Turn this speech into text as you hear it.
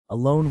a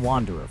lone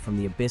wanderer from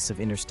the abyss of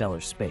interstellar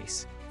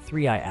space,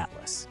 3I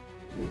Atlas.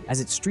 As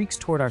it streaks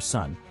toward our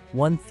sun,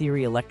 one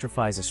theory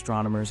electrifies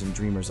astronomers and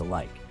dreamers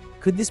alike.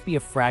 Could this be a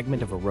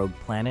fragment of a rogue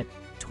planet,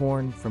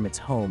 torn from its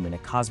home in a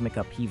cosmic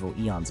upheaval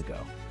eons ago?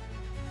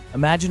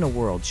 Imagine a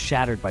world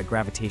shattered by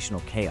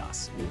gravitational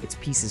chaos, its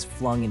pieces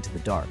flung into the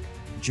dark,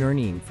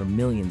 journeying for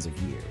millions of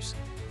years.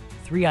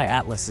 3I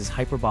Atlas's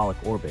hyperbolic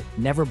orbit,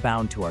 never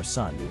bound to our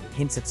sun,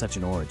 hints at such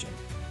an origin.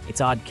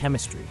 Its odd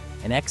chemistry,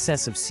 an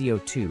excess of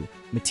CO2,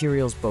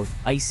 materials both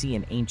icy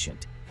and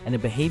ancient, and a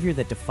behavior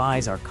that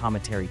defies our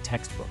cometary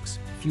textbooks,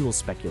 fuels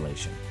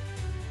speculation.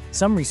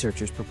 Some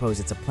researchers propose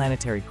it's a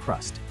planetary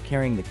crust,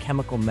 carrying the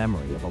chemical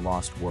memory of a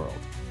lost world.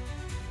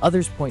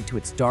 Others point to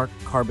its dark,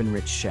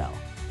 carbon-rich shell.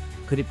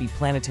 Could it be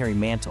planetary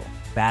mantle,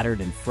 battered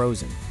and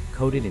frozen,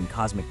 coated in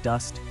cosmic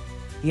dust?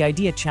 The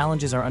idea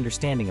challenges our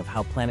understanding of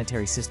how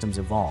planetary systems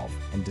evolve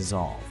and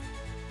dissolve.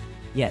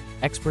 Yet,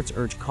 experts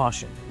urge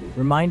caution,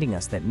 reminding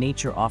us that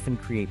nature often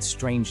creates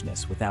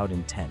strangeness without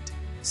intent.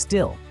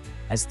 Still,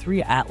 as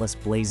 3I Atlas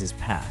blazes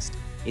past,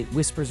 it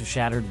whispers of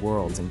shattered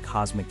worlds and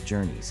cosmic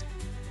journeys,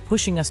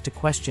 pushing us to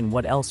question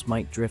what else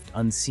might drift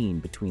unseen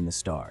between the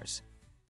stars.